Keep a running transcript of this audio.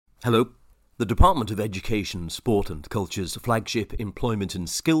Hello. The Department of Education, Sport and Culture's flagship Employment and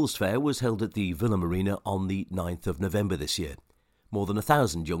Skills Fair was held at the Villa Marina on the 9th of November this year. More than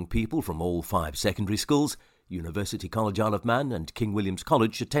 1,000 young people from all 5 secondary schools, University College Isle of Man and King William's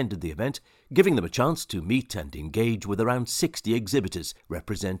College attended the event, giving them a chance to meet and engage with around 60 exhibitors,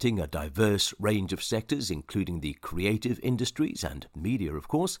 representing a diverse range of sectors including the creative industries and media, of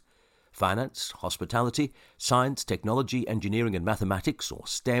course, finance, hospitality, science, technology, engineering and mathematics, or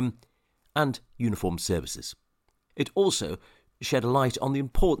STEM, and uniformed services. It also shed a light on the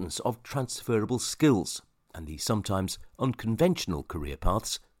importance of transferable skills and the sometimes unconventional career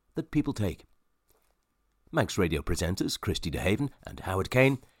paths that people take. Manx Radio presenters Christy DeHaven and Howard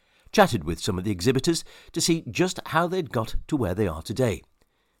Caine chatted with some of the exhibitors to see just how they'd got to where they are today,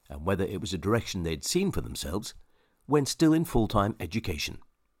 and whether it was a direction they'd seen for themselves when still in full-time education.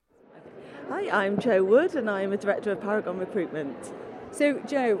 Hi, I'm Jo Wood and I'm a Director of Paragon Recruitment. So,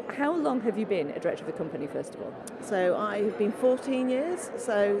 Jo, how long have you been a director of the company, first of all? So I have been 14 years,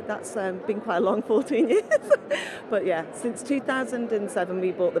 so that's been quite a long 14 years. But yeah, since 2007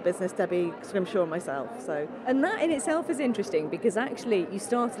 we bought the business, Debbie Scrimshaw and myself. And that in itself is interesting because actually you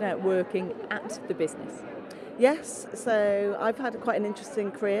started out working at the business. Yes, so I've had quite an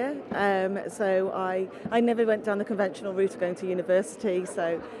interesting career. So I never went down the conventional route of going to university.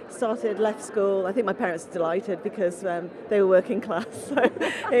 So left school. I think my parents were delighted because they were working class. So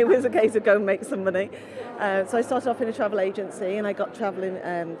it was a case of go and make some money. So I started off in a travel agency and I got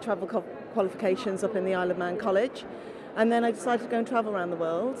travel qualifications up in the Isle of Man College. And then I decided to go and travel around the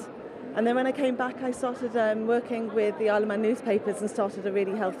world. And then when I came back, I started working with the Isle of Man newspapers and started a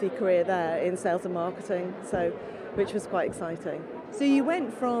really healthy career there in sales and marketing, which was quite exciting. So you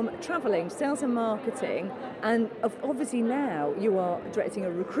went from travelling, sales and marketing, and obviously now you are directing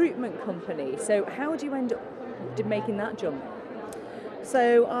a recruitment company. So how do you end up making that jump?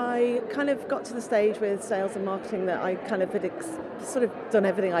 So I kind of got to the stage with sales and marketing that I kind of had sort of done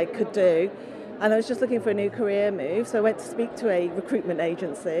everything I could do. And I was just looking for a new career move, so I went to speak to a recruitment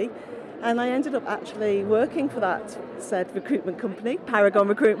agency. And I ended up actually working for that said recruitment company, Paragon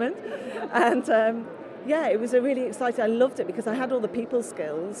Recruitment. And it was a really exciting. I loved it because I had all the people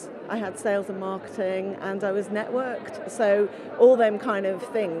skills. I had sales and marketing, and I was networked. So all them kind of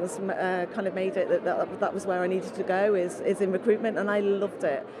things kind of made it that was where I needed to go is in recruitment, and I loved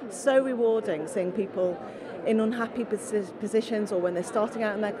it. So rewarding seeing people in unhappy positions or when they're starting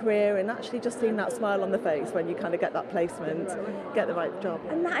out in their career, and actually just seeing that smile on the face when you kind of get that placement, get the right job.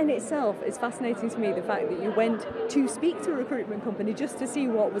 And that in itself is fascinating to me, the fact that you went to speak to a recruitment company just to see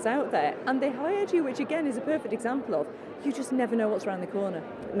what was out there, and they hired you, which again is a perfect example of you just never know what's around the corner.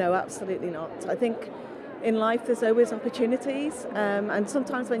 No, absolutely not. I think in life there's always opportunities, and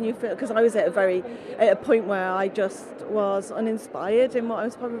sometimes when you feel, because I was at a point where I just was uninspired in what I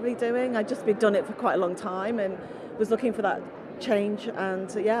was probably doing. I'd just been done it for quite a long time and was looking for that change, and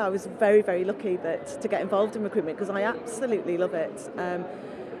I was very, very lucky to get involved in recruitment because I absolutely love it.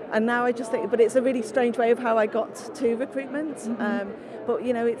 And now I just think, but it's a really strange way of how I got to recruitment. Mm-hmm. But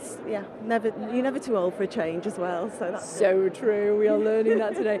you're never too old for a change as well. So that's so true. We are learning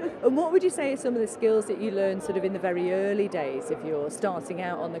that today. And what would you say are some of the skills that you learned sort of in the very early days if you're starting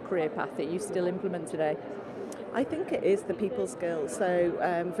out on the career path that you still implement today? I think it is the people skills. So,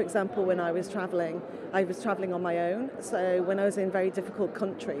 for example, when I was travelling on my own. So when I was in very difficult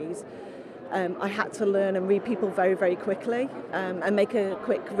countries, I had to learn and read people very, very quickly and make a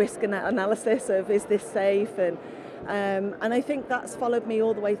quick risk analysis of is this safe, and I think that's followed me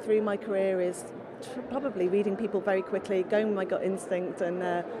all the way through my career, is probably reading people very quickly, going with my gut instinct, and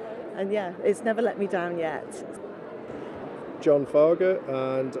it's never let me down yet. John Farger,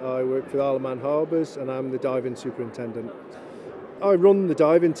 and I work for the Isle of Man Harbours, and I'm the diving superintendent. I run the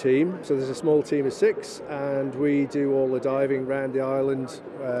diving team, so there's a small team of 6, and we do all the diving around the island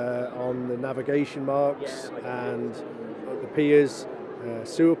on the navigation marks and the piers,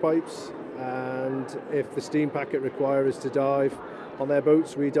 sewer pipes, and if the steam packet require us to dive on their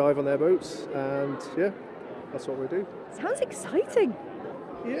boats, we dive on their boats, and that's what we do. Sounds exciting.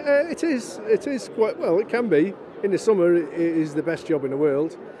 Yeah, it is. It is quite, well, it can be. In the summer, it is the best job in the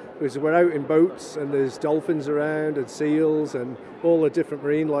world, because we're out in boats and there's dolphins around and seals and all the different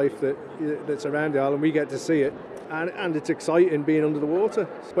marine life that's around the island. We get to see it, and it's exciting being under the water.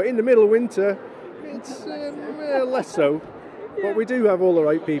 But in the middle of winter, it's less so. But we do have all the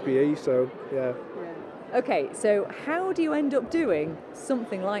right PPE, so yeah. Okay, so how do you end up doing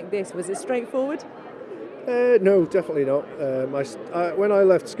something like this? Was it straightforward? No, definitely not. When I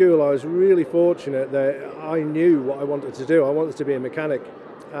left school, I was really fortunate that I knew what I wanted to do. I wanted to be a mechanic,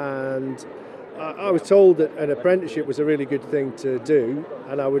 and I was told that an apprenticeship was a really good thing to do,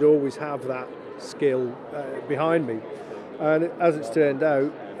 and I would always have that skill behind me. And as it's turned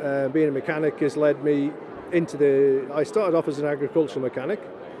out, being a mechanic has led me into I started off as an agricultural mechanic,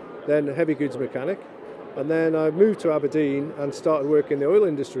 then a heavy goods mechanic, and then I moved to Aberdeen and started working in the oil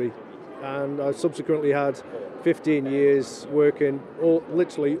industry. And I subsequently had 15 years working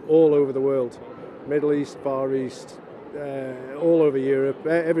literally all over the world, Middle East, Far East, all over Europe,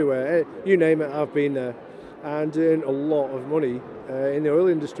 everywhere, you name it, I've been there, and earned a lot of money in the oil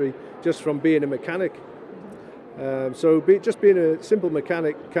industry just from being a mechanic. Just being a simple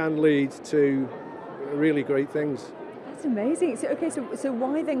mechanic can lead to really great things. That's amazing. So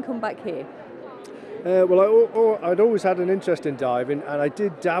why then come back here? I'd always had an interest in diving, and I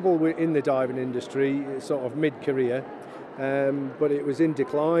did dabble in the diving industry sort of mid-career, but it was in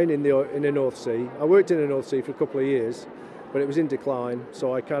decline in the North Sea. I worked in the North Sea for a couple of years, but it was in decline,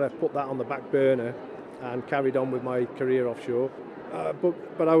 so I kind of put that on the back burner and carried on with my career offshore.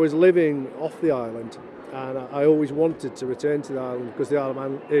 But I was living off the island, and I always wanted to return to the island because the Isle of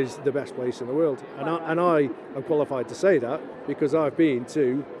Man is the best place in the world. And I am qualified to say that because I've been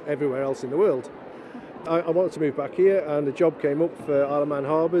to everywhere else in the world. I wanted to move back here, and the job came up for Isle of Man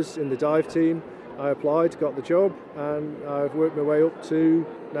Harbours in the dive team. I applied, got the job, and I've worked my way up to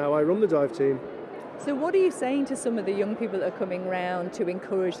now I run the dive team. So what are you saying to some of the young people that are coming round to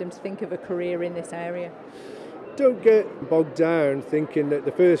encourage them to think of a career in this area? Don't get bogged down thinking that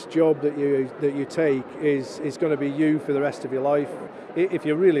the first job that you take is going to be you for the rest of your life. If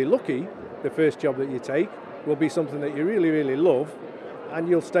you're really lucky, the first job that you take will be something that you really, really love, and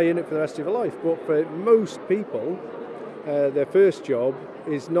you'll stay in it for the rest of your life. But for most people, their first job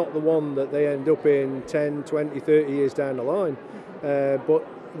is not the one that they end up in 10, 20, 30 years down the line. But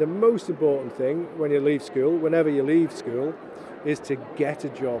the most important thing when you leave school, whenever you leave school, is to get a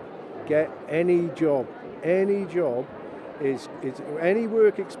job. Get any job. Any job any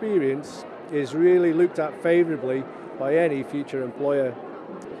work experience is really looked at favourably by any future employer.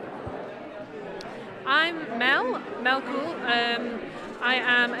 I'm Mel Cool. I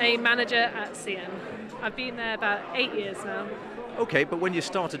am a manager at CM. I've been there about 8 years now. Okay, but when you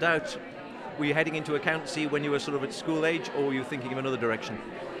started out, were you heading into accountancy when you were sort of at school age, or were you thinking of another direction?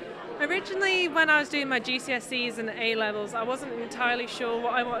 Originally, when I was doing my GCSEs and A-levels, I wasn't entirely sure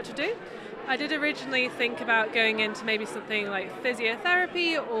what I wanted to do. I did originally think about going into maybe something like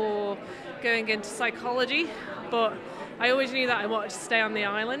physiotherapy or going into psychology, but I always knew that I wanted to stay on the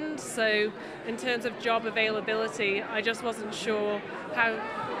island, so in terms of job availability, I just wasn't sure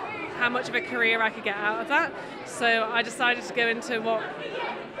how much of a career I could get out of that. So I decided to go into what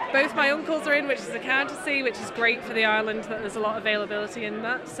both my uncles are in, which is accountancy, which is great for the island, that there's a lot of availability in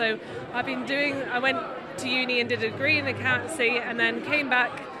that. So I went to uni and did a degree in accountancy, and then came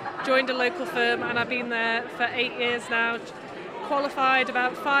back, joined a local firm, and I've been there for 8 years now, qualified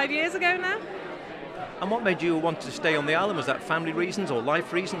about 5 years ago now. And what made you want to stay on the island? Was that family reasons or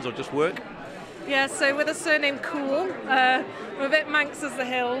life reasons or just work? Yeah, so with a surname Cool, we're a bit Manx as the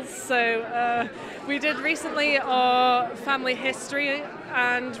hills, so we did recently our family history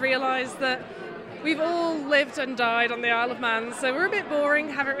and realised that we've all lived and died on the Isle of Man, so we're a bit boring,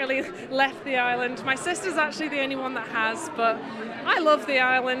 haven't really left the island. My sister's actually the only one that has, but I love the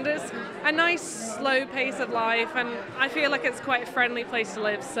island. It's a nice, slow pace of life, and I feel like it's quite a friendly place to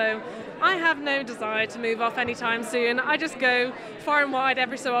live, so I have no desire to move off anytime soon. I just go far and wide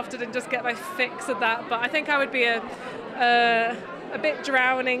every so often and just get my fix of that, but I think I would be a bit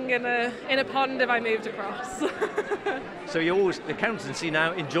drowning in a pond if I moved across. So you're always accountancy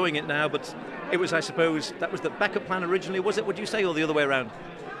now, enjoying it now, but it was, I suppose, that was the backup plan originally, was it, would you say, or the other way around?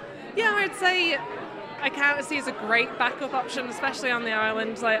 Yeah, I'd say accountancy is a great backup option, especially on the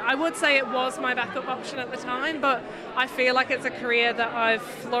island. Like, I would say it was my backup option at the time, but I feel like it's a career that I've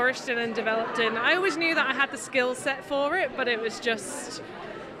flourished in and developed in. I always knew that I had the skill set for it, but it was just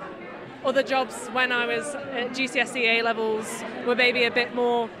other jobs when I was at GCSE A-levels were maybe a bit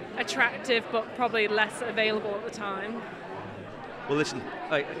more attractive, but probably less available at the time. Well, listen,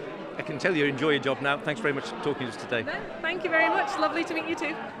 I can tell you enjoy your job now. Thanks very much for talking to us today. No, thank you very much. Lovely to meet you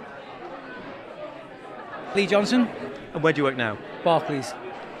too. Lee Johnson. And where do you work now? Barclays.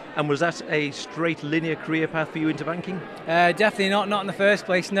 And was that a straight linear career path for you into banking? Definitely not in the first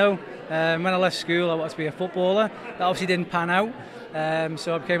place, no. When I left school I wanted to be a footballer. That obviously didn't pan out,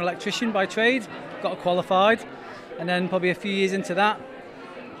 so I became an electrician by trade, got qualified, and then probably a few years into that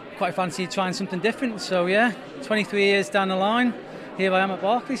quite fancied trying something different. So yeah, 23 years down the line, here I am at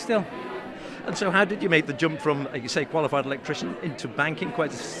Barclays still. And so how did you make the jump from, like you say, qualified electrician into banking,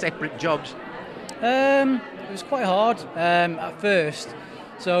 quite separate jobs? It was quite hard at first.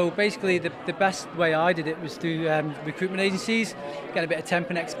 So basically the best way I did it was through recruitment agencies, get a bit of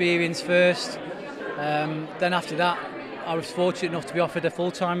temping experience first. Then after that, I was fortunate enough to be offered a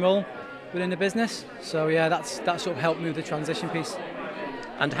full-time role within the business. So yeah, that sort of helped move the transition piece.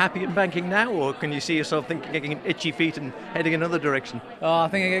 And happy in banking now, or can you see yourself getting itchy feet and heading another direction? Oh, I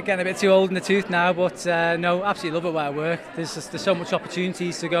think I'm getting a bit too old in the tooth now, but no, absolutely love it where I work. There's so much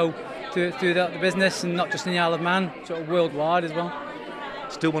opportunities to go through the business, and not just in the Isle of Man, sort of worldwide as well.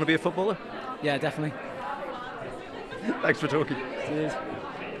 Still want to be a footballer? Yeah, definitely. Thanks for talking. Cheers.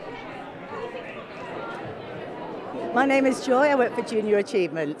 My name is Joy, I work for Junior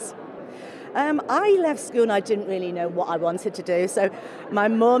Achievements. I left school and I didn't really know what I wanted to do, so my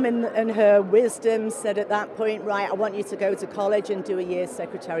mum in her wisdom said at that point, right, I want you to go to college and do a year's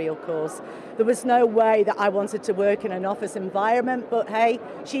secretarial course. There was no way that I wanted to work in an office environment, but hey,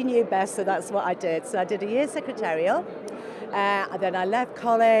 she knew best, so that's what I did. So I did a year's secretarial, and then I left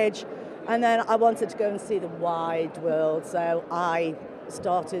college, and then I wanted to go and see the wide world, so I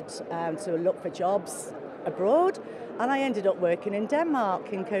started to look for jobs abroad, and I ended up working in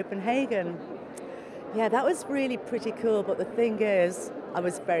Denmark, in Copenhagen. Yeah, that was really pretty cool, but the thing is, I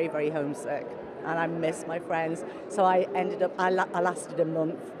was very, very homesick, and I missed my friends, so I lasted a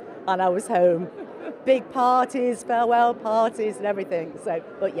month, and I was home. Big parties, farewell parties and everything,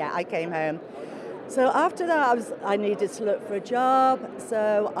 but yeah, I came home. So after that, I needed to look for a job,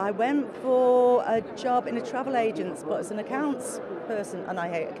 so I went for a job in a travel agent, but as an accounts person, and I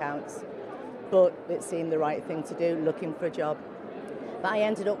hate accounts. But it seemed the right thing to do, looking for a job. But I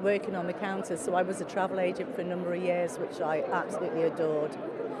ended up working on the counter, so I was a travel agent for a number of years, which I absolutely adored.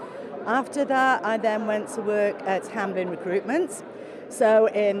 After that, I then went to work at Hamlin Recruitment. So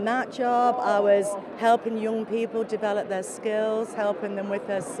in that job, I was helping young people develop their skills, helping them with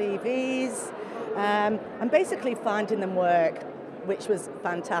their CVs, and basically finding them work, which was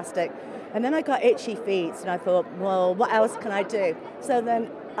fantastic. And then I got itchy feet, and I thought, well, what else can I do? So then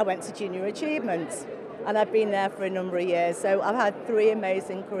I went to Junior Achievements, and I've been there for a number of years. So I've had 3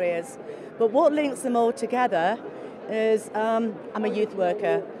 amazing careers. But what links them all together is I'm a youth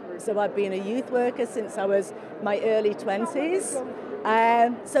worker. So I've been a youth worker since I was my early 20s.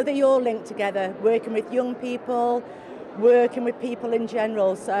 So they all link together, working with young people, working with people in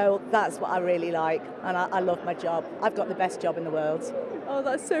general. So that's what I really like, and I love my job. I've got the best job in the world. Oh,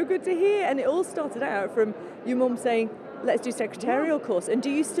 that's so good to hear. And it all started out from your mum saying, let's do secretarial course. And do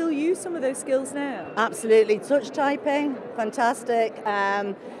you still use some of those skills now? Absolutely. Touch typing, fantastic.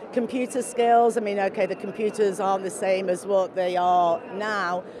 Computer skills, I mean, okay, the computers aren't the same as what they are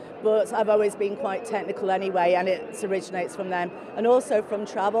now, but I've always been quite technical anyway, and it originates from them. And also from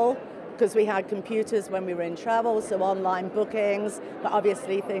travel, because we had computers when we were in travel, so online bookings, but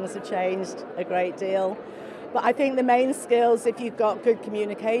obviously things have changed a great deal. But I think the main skills, if you've got good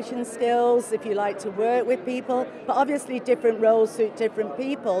communication skills, if you like to work with people, but obviously different roles suit different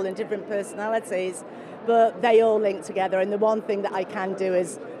people and different personalities, but they all link together. And the one thing that I can do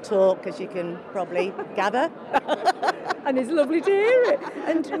is talk, as you can probably gather. And it's lovely to hear it.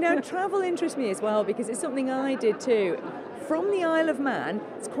 And now travel interests me as well, because it's something I did too. From the Isle of Man,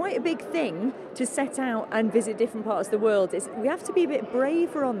 it's quite a big thing to set out and visit different parts of the world. We have to be a bit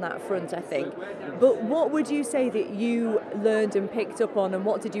braver on that front, I think. But what would you say that you learned and picked up on, and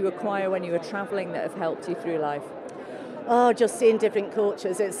what did you acquire when you were travelling that have helped you through life? Oh, just seeing different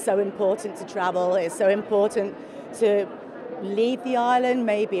cultures. It's so important to travel. It's so important to leave the island,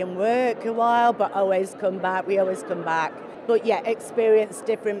 maybe and work a while, but always come back. We always come back. But yeah, experience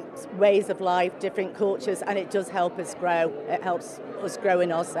different ways of life, different cultures, and it does help us grow. It helps us grow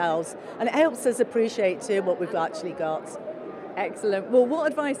in ourselves, and it helps us appreciate too what we've actually got. Excellent. Well, what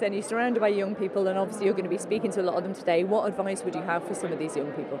advice then? You're surrounded by young people, and obviously you're going to be speaking to a lot of them today. What advice would you have for some of these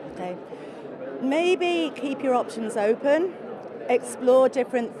young people? Okay. Maybe keep your options open. Explore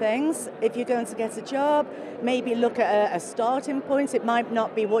different things. If you're going to get a job, maybe look at a starting point. It might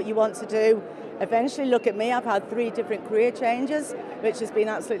not be what you want to do. Eventually, look at me. I've had 3 different career changes, which has been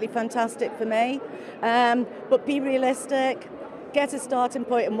absolutely fantastic for me. But be realistic, get a starting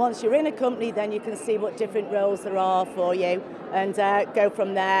point, and once you're in a company, then you can see what different roles there are for you, and go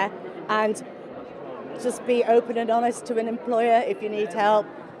from there. And just be open and honest to an employer. If you need help,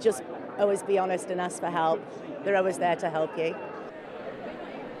 just always be honest and ask for help. They're always there to help you.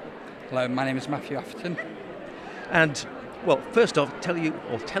 Hello, my name is Matthew Atherton. And Well, first off,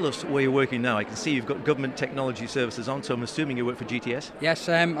 tell us where you're working now. I can see you've got government technology services on, so I'm assuming you work for GTS? Yes,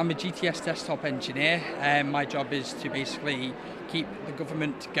 I'm a GTS desktop engineer. My job is to basically keep the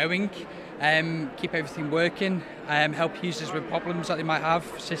government going, keep everything working, help users with problems that they might have,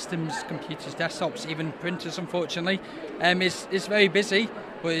 systems, computers, desktops, even printers, unfortunately. It's very busy,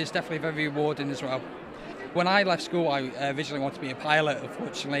 but it's definitely very rewarding as well. When I left school, I originally wanted to be a pilot.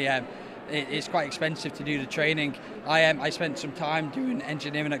 Unfortunately, it's quite expensive to do the training. I spent some time doing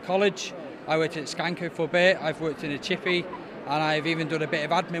engineering at college. I worked at Scanco for a bit. I've worked in a chippy, and I've even done a bit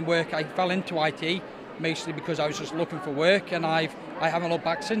of admin work. I fell into IT mostly because I was just looking for work, and I haven't looked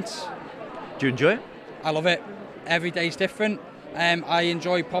back since. Do you enjoy it? I love it. Every day's different. I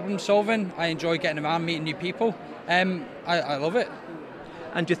enjoy problem solving. I enjoy getting around, meeting new people. I love it.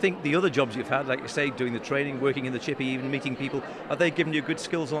 And do you think the other jobs you've had, like you say, doing the training, working in the chippy, even meeting people, are they giving you good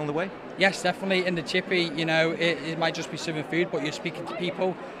skills along the way? Yes, definitely. In the chippy, it might just be serving food, but you're speaking to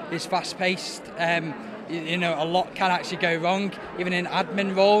people. It's fast-paced. A lot can actually go wrong. Even in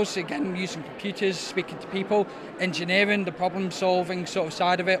admin roles, again, using computers, speaking to people, engineering, the problem-solving sort of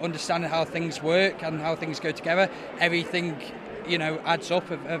side of it, understanding how things work and how things go together. Everything, adds up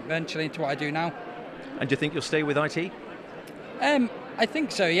eventually into what I do now. And do you think you'll stay with IT? I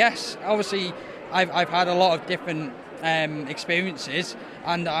think so, yes. Obviously, I've had a lot of different experiences,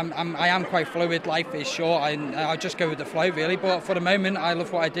 and I am quite fluid. Life is short, and I just go with the flow, really. But for the moment, I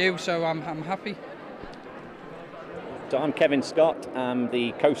love what I do, so I'm happy. So I'm Kevin Scott. I'm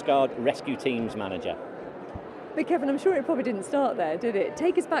the Coast Guard Rescue Teams Manager. But Kevin, I'm sure it probably didn't start there, did it?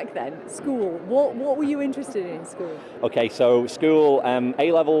 Take us back then. School. What were you interested in school? Okay, so school,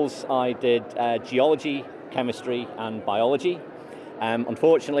 A-levels, I did geology, chemistry and biology.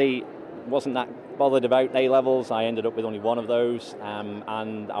 Unfortunately, wasn't that bothered about A-levels. I ended up with only one of those,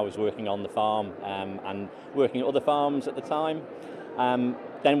 and I was working on the farm and working at other farms at the time.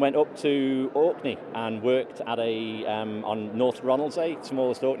 Then went up to Orkney and worked at on North Ronaldsay,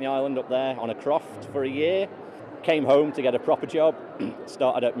 smallest Orkney island up there, on a croft for a year. Came home to get a proper job,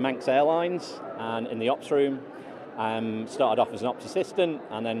 started at Manx Airlines and in the ops room. Started off as an ops assistant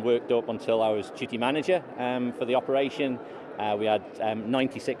and then worked up until I was duty manager for the operation. We had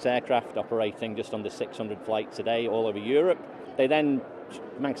 96 aircraft operating just under 600 flights a day all over Europe.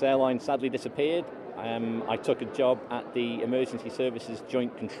 Manx Airlines sadly disappeared. I took a job at the Emergency Services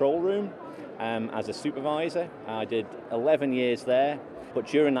Joint Control Room as a supervisor. I did 11 years there, but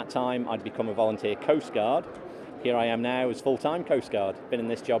during that time I'd become a volunteer Coast Guard. Here I am now as full-time Coast Guard. Been in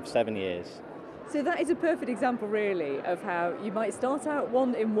this job 7 years. So that is a perfect example, really, of how you might start out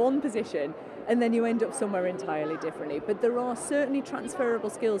in one position and then you end up somewhere entirely differently. But there are certainly transferable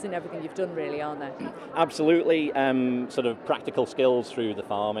skills in everything you've done, really, aren't there? Absolutely. Sort of practical skills through the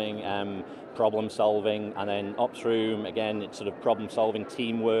farming, problem solving, and then ops room, again, it's sort of problem solving,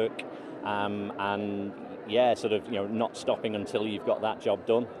 teamwork, and yeah, sort of, not stopping until you've got that job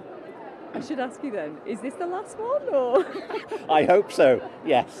done. I should ask you then, is this the last one, or? I hope so,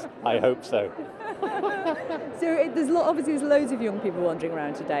 yes, I hope so. So obviously there's loads of young people wandering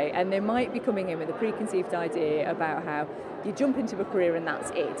around today, and they might be coming in with a preconceived idea about how you jump into a career and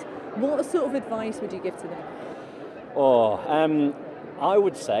that's it. What sort of advice would you give to them? I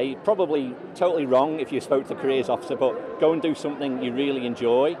would say probably totally wrong if you spoke to the careers officer, but go and do something you really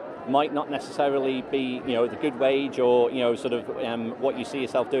enjoy. Might not necessarily be, the good wage or, sort of what you see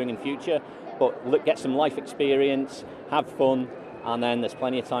yourself doing in future, but get some life experience, have fun, and then there's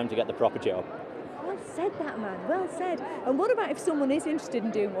plenty of time to get the proper job. Well said, that man, well said. And what about if someone is interested in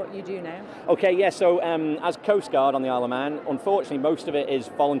doing what you do now? Okay, yeah, so as Coast Guard on the Isle of Man, unfortunately most of it is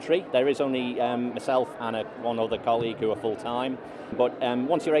voluntary. There is only myself and one other colleague who are full-time. But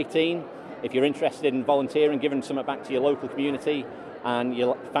once you're 18, if you're interested in volunteering, giving something back to your local community, and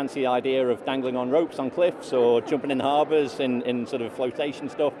you fancy the idea of dangling on ropes on cliffs or jumping in harbours in sort of flotation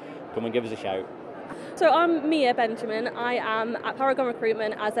stuff, come and give us a shout. So I'm Mia Benjamin. I am at Paragon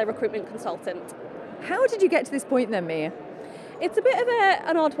Recruitment as a recruitment consultant. How did you get to this point then, Mia? It's a bit of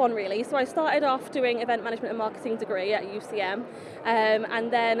an odd one, really. So I started off doing event management and marketing degree at UCM,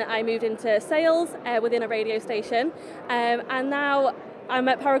 and then I moved into sales within a radio station, and now I'm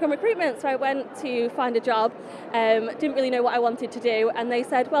at Paragon Recruitment. So I went to find a job, didn't really know what I wanted to do, and they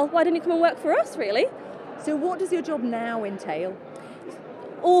said, well, why don't you come and work for us, really? So what does your job now entail?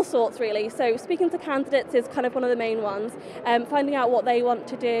 All sorts, really. So speaking to candidates is kind of one of the main ones, finding out what they want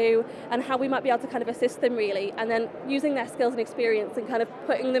to do and how we might be able to kind of assist them, really, and then using their skills and experience and kind of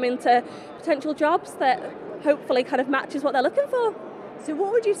putting them into potential jobs that hopefully kind of matches what they're looking for. So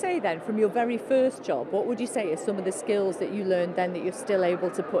what would you say then, from your very first job, what would you say are some of the skills that you learned then that you're still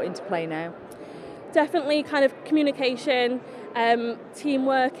able to put into play now? definitely kind of communication, team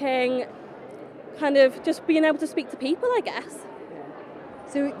working, kind of just being able to speak to people, I guess.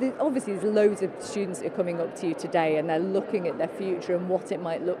 So obviously there's loads of students that are coming up to you today and they're looking at their future and what it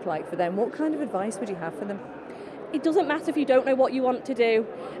might look like for them. What kind of advice would you have for them? It doesn't matter if you don't know what you want to do.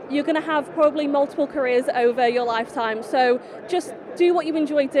 You're going to have probably multiple careers over your lifetime. So just do what you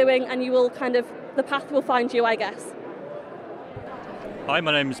enjoy doing and you will the path will find you, I guess. Hi,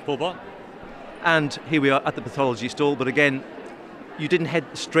 my name is Paul Bott. And here we are at the pathology stall, but again, you didn't head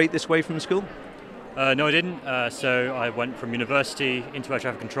straight this way from school? No, I didn't. So I went from university into air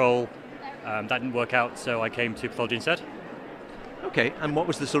traffic control. That didn't work out, so I came to pathology instead. Okay, and what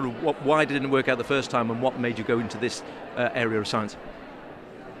was the why did it didn't work out the first time, and what made you go into this area of science?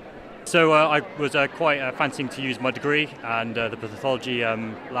 So I was quite fancying to use my degree, and the pathology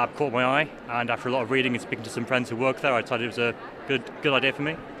lab caught my eye, and after a lot of reading and speaking to some friends who work there, I decided it was a good idea for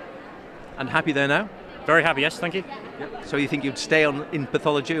me. And happy there now? Very happy, yes, thank you. Yep. So you think you'd stay on in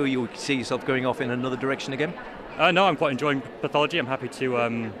pathology, or you see yourself going off in another direction again? No, I'm quite enjoying pathology. I'm happy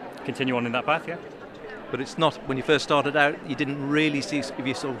to continue on in that path, yeah. But it's not, when you first started out, you didn't really see, if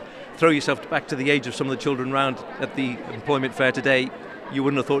you sort of throw yourself back to the age of some of the children around at the employment fair today, you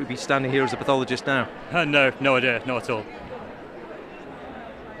wouldn't have thought you'd be standing here as a pathologist now. No idea, not at all.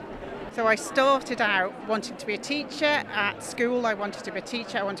 So I started out wanting to be a teacher. At school I wanted to be a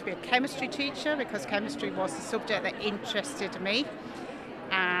teacher. I wanted to be a chemistry teacher because chemistry was the subject that interested me.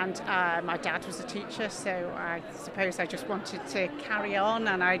 And my dad was a teacher, so I suppose I just wanted to carry on,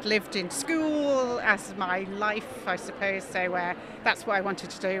 and I'd lived in school as my life, I suppose, so that's what I wanted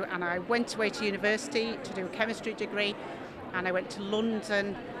to do. And I went away to university to do a chemistry degree, and I went to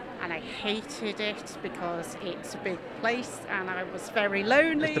London, and I hated it because it's a big place and I was very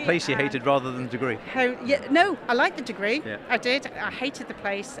lonely. It's the place you hated rather than the degree? No, I liked the degree. Yeah. I did. I hated the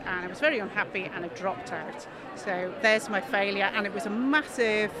place and I was very unhappy and I dropped out. So there's my failure, and it was a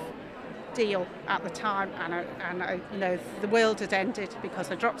massive deal at the time, and I, the world had ended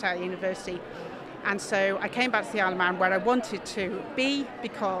because I dropped out of university. And so I came back to the Isle of Man where I wanted to be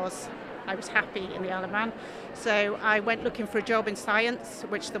because I was happy in the Isle of Man. So I went looking for a job in science,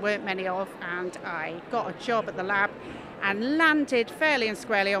 which there weren't many of, and I got a job at the lab and landed fairly and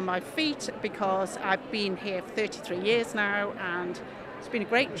squarely on my feet because I've been here for 33 years now, and it's been a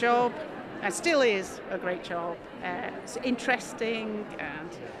great job and still is a great job. It's interesting, and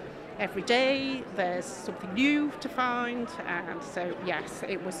every day there's something new to find, and so yes,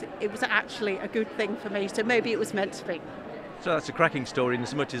 it was actually a good thing for me, so maybe it was meant to be. So that's a cracking story, in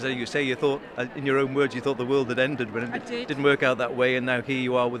as much as you say you thought, in your own words, you thought the world had ended when it didn't work out that way, and now here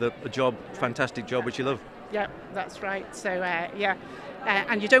you are with a job, fantastic job, which you love. Yeah, that's right. So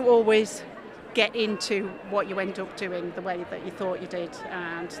and you don't always get into what you end up doing the way that you thought you did,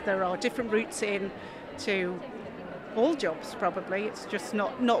 and there are different routes in to all jobs probably. It's just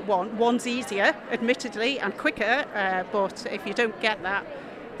not one. One's easier, admittedly, and quicker, but if you don't get that,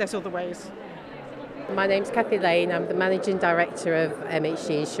 there's other ways. My name's Kathy Lane. I'm the Managing Director of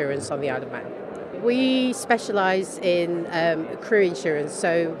MHC Insurance on the Isle of Man. We specialise in crew insurance,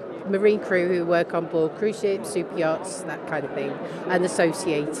 so marine crew who work on board cruise ships, super yachts, that kind of thing, and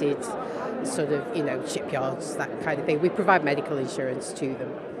associated sort of, shipyards, that kind of thing. We provide medical insurance to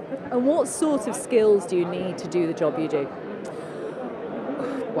them. And what sort of skills do you need to do the job you do?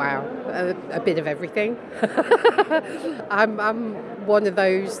 Wow, a bit of everything. I'm one of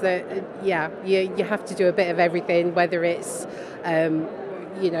those that, you have to do a bit of everything, whether it's,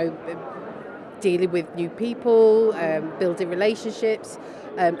 dealing with new people, building relationships,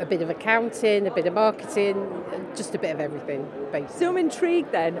 a bit of accounting, a bit of marketing, just a bit of everything, basically. So I'm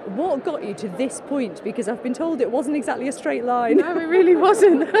intrigued then, what got you to this point? Because I've been told it wasn't exactly a straight line. No, it really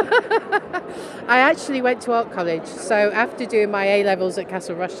wasn't. I actually went to art college. So after doing my A-levels at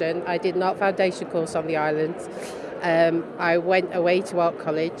Castle Rushen, I did an art foundation course on the island. I went away to art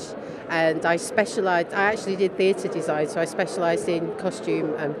college and I actually did theatre design, so I specialised in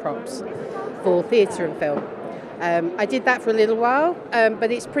costume and props for theatre and film. I did that for a little while,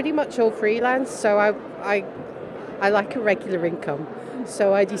 but it's pretty much all freelance, so I like a regular income.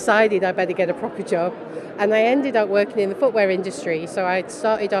 So I decided I better get a proper job, and I ended up working in the footwear industry. So I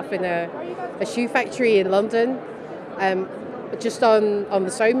started off in a shoe factory in London, just on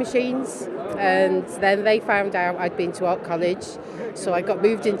the sewing machines, and then they found out I'd been to art college, so I got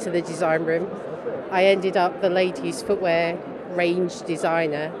moved into the design room. I ended up the ladies' footwear range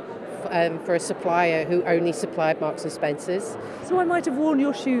designer for a supplier who only supplied Marks and Spencer's. So I might have worn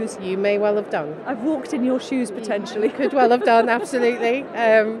your shoes. You may well have done. I've walked in your shoes potentially. You could well have done, absolutely.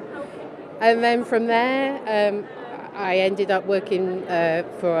 And then from there, I ended up working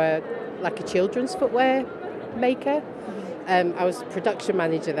for like a children's footwear maker. I was production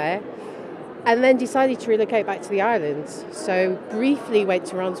manager there. And then decided to relocate back to the islands. So briefly went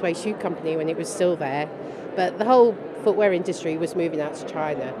to Ronsway Shoe Company when it was still there. But the whole footwear industry was moving out to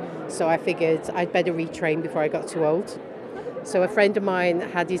China. So I figured I'd better retrain before I got too old. So a friend of mine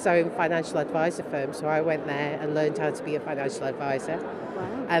had his own financial advisor firm. So I went there and learned how to be a financial advisor.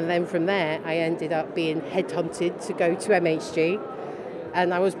 Wow. And then from there, I ended up being headhunted to go to MHG.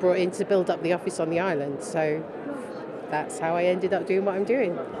 And I was brought in to build up the office on the island. So that's how I ended up doing what I'm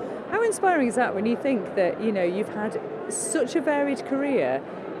doing. How inspiring is that when you think that, you know, you've had such a varied career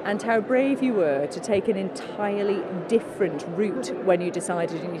and how brave you were to take an entirely different route when you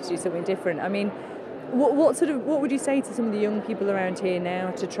decided you need to do something different? I mean, what would you say to some of the young people around here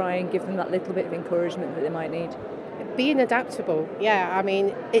now to try and give them that little bit of encouragement that they might need? Being adaptable, yeah. I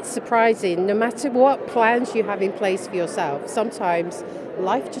mean, it's surprising. No matter what plans you have in place for yourself, sometimes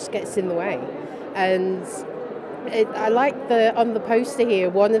life just gets in the way. And I like on the poster here,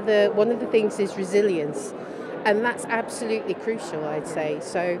 one of the things is resilience. And that's absolutely crucial, I'd say.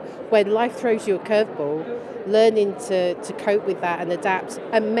 So when life throws you a curveball, learning to cope with that and adapt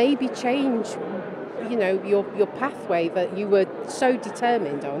and maybe change, you know, your pathway that you were so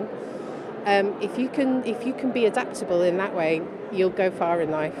determined on. If you can be adaptable in that way, you'll go far in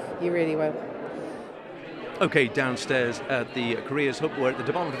life. You really will. Okay, downstairs at the Careers Hub, we're at the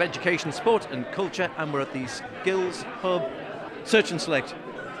Department of Education, Sport and Culture, and we're at the Skills Hub Search and Select.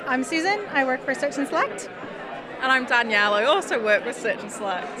 I'm Susan, I work for Search and Select. And I'm Danielle, I also work with Search and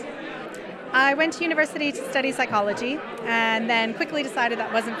Select. I went to university to study psychology and then quickly decided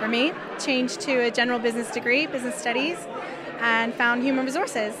that wasn't for me. Changed to a general business degree, business studies, and found human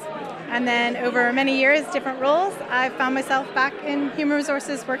resources. And then over many years, different roles, I found myself back in human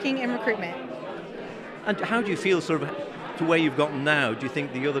resources working in recruitment. And how do you feel sort of to where you've gotten now? Do you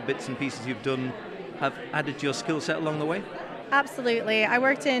think the other bits and pieces you've done have added to your skill set along the way? Absolutely. I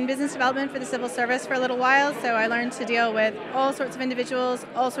worked in business development for the civil service for a little while, so I learned to deal with all sorts of individuals,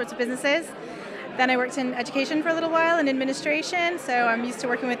 all sorts of businesses. Then I worked in education for a little while in administration, so I'm used to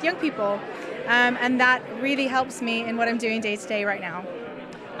working with young people. And that really helps me in what I'm doing day to day right now.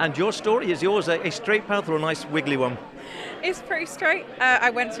 And your story, is yours a straight path or a nice wiggly one? It's pretty straight. I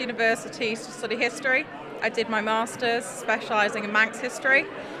went to university to study history. I did my master's specialising in Manx history,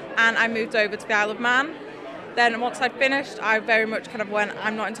 and I moved over to the Isle of Man. Then once I'd finished, I very much kind of went,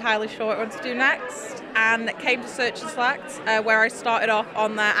 I'm not entirely sure what I want to do next, and came to Search and Select, where I started off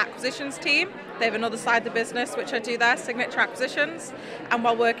on their acquisitions team. They have another side of the business which I do there, signature acquisitions, and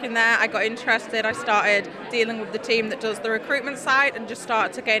while working there I got interested. I started dealing with the team that does the recruitment side and just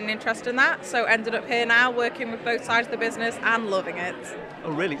started to gain an interest in that, so ended up here now working with both sides of the business and loving it.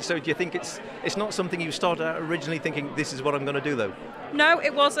 Oh really? So do you think it's not something you started out originally thinking this is what I'm going to do though? No,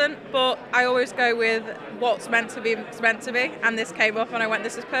 it wasn't, but I always go with what's meant to be, it's meant to be, and this came up and I went,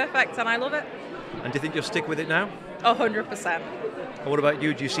 this is perfect, and I love it. And do you think you'll stick with it now? 100%. And what about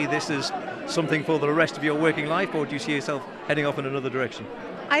you? Do you see this as something for the rest of your working life, or do you see yourself heading off in another direction?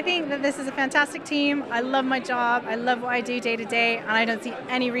 I think that this is a fantastic team. I love my job, I love what I do day to day, and I don't see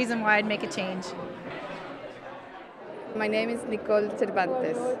any reason why I'd make a change. My name is Nicole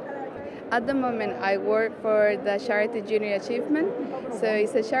Cervantes. At the moment, I work for the charity Junior Achievement. So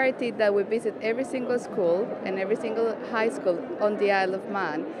it's a charity that we visit every single school and every single high school on the Isle of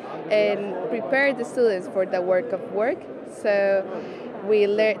Man and prepare the students for the work of work. So we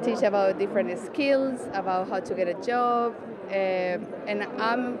teach about different skills, about how to get a job, and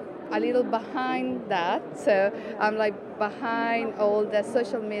I'm a little behind that. So I'm like behind all the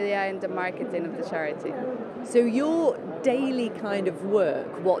social media and the marketing of the charity. So your daily kind of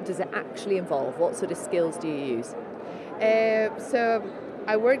work, what does it actually involve? What sort of skills do you use? So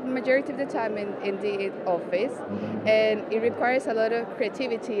I work the majority of the time in the office, and it requires a lot of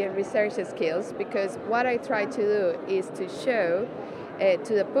creativity and research skills, because what I try to do is to show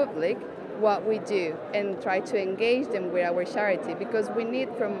to the public what we do and try to engage them with our charity, because we need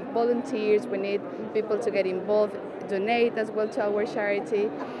from volunteers, we need people to get involved, donate as well to our charity,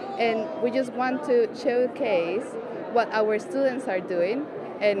 and we just want to showcase what our students are doing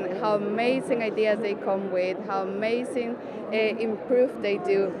and how amazing ideas they come with, how amazing improve they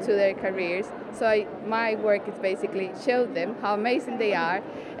do to their careers. So my work is basically show them how amazing they are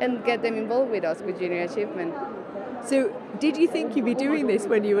and get them involved with us with Junior Achievement. So did you think you'd be doing this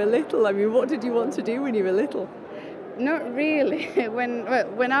when you were little? I mean, what did you want to do when you were little? Not really.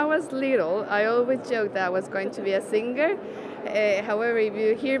 When I was little, I always joked that I was going to be a singer. However, if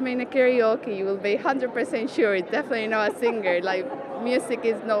you hear me in a karaoke, you will be 100% sure it's definitely not a singer. Like, music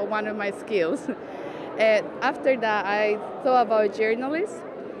is not one of my skills. After that, I thought about journalism,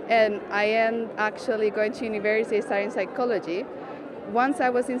 and I am actually going to university studying psychology. Once I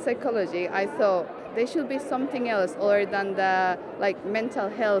was in psychology, I thought there should be something else other than the mental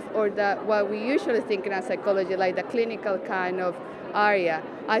health or what we usually think in psychology, like the clinical kind of area.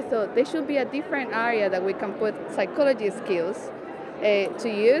 I thought there should be a different area that we can put psychology skills to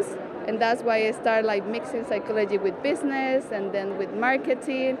use, and that's why I started mixing psychology with business and then with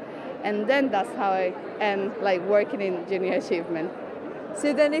marketing, and then that's how I am working in junior achievement.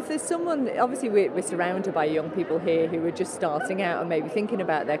 So then if there's someone, obviously we're surrounded by young people here who are just starting out and maybe thinking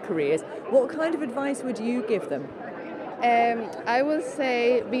about their careers, what kind of advice would you give them? I would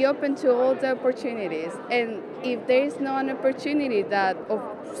say be open to all the opportunities, and if there is not an opportunity of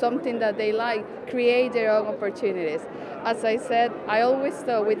something that they like, create their own opportunities. As I said, I always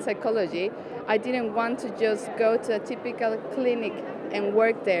thought with psychology, I didn't want to just go to a typical clinic and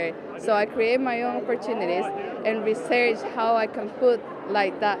work there. So I create my own opportunities and research how I can put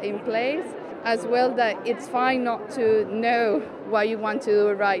that in place, as well that it's fine not to know what you want to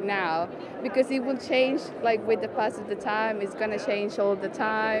do right now, because it will change with the pass of the time. It's going to change all the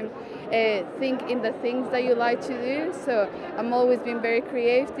time. Think in the things that you like to do. So I'm always been very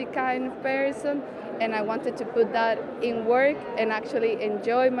creative kind of person, and I wanted to put that in work and actually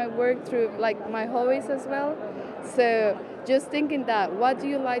enjoy my work through my hobbies as well. So just thinking that, what do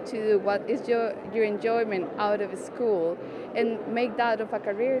you like to do? What is your enjoyment out of school? And make that of a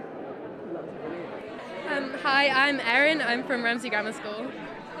career. Hi, I'm Erin. I'm from Ramsey Grammar School.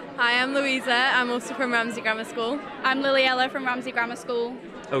 Hi, I'm Louisa. I'm also from Ramsey Grammar School. I'm Liliella from Ramsey Grammar School.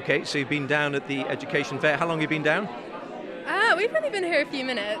 Okay, so you've been down at the education fair. How long have you been down? We've only been here a few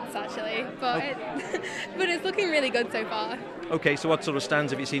minutes, actually, but it's looking really good so far. Okay, so what sort of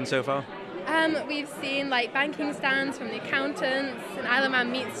stands have you seen so far? We've seen banking stands from the accountants, an Isle of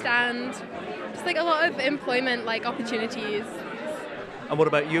Man meat stand, just a lot of employment opportunities. And what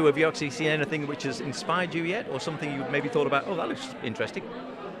about you? Have you actually seen anything which has inspired you yet, or something you've maybe thought about, oh, that looks interesting?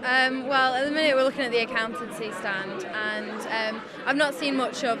 Well, at the minute we're looking at the accountancy stand, and I've not seen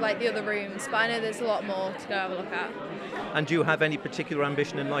much of the other rooms, but I know there's a lot more to go have a look at. And do you have any particular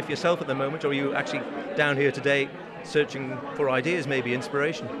ambition in life yourself at the moment, or are you actually down here today searching for ideas, maybe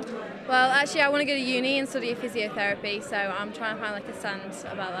inspiration? Well, actually I want to go to uni and study physiotherapy, so I'm trying to find a stand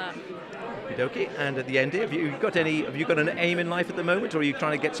about that. Okay, and at the end here, have you got an aim in life at the moment, or are you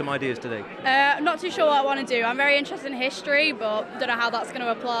trying to get some ideas today? I'm not too sure what I want to do. I'm very interested in history, but don't know how that's going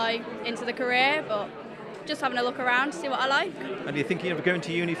to apply into the career, but just having a look around to see what I like. And are you thinking of going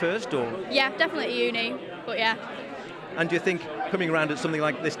to uni first, or? Yeah, definitely uni, but yeah. And do you think coming around at something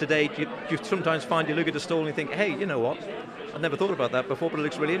like this today, do you sometimes find you look at a stall and you think, hey, you know what? I've never thought about that before, but it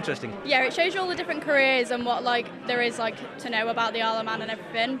looks really interesting. Yeah, it shows you all the different careers and what there is to know about the Isle of Man and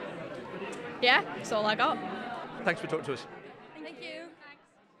everything. Yeah, that's all I got. Thanks for talking to us. Thank you.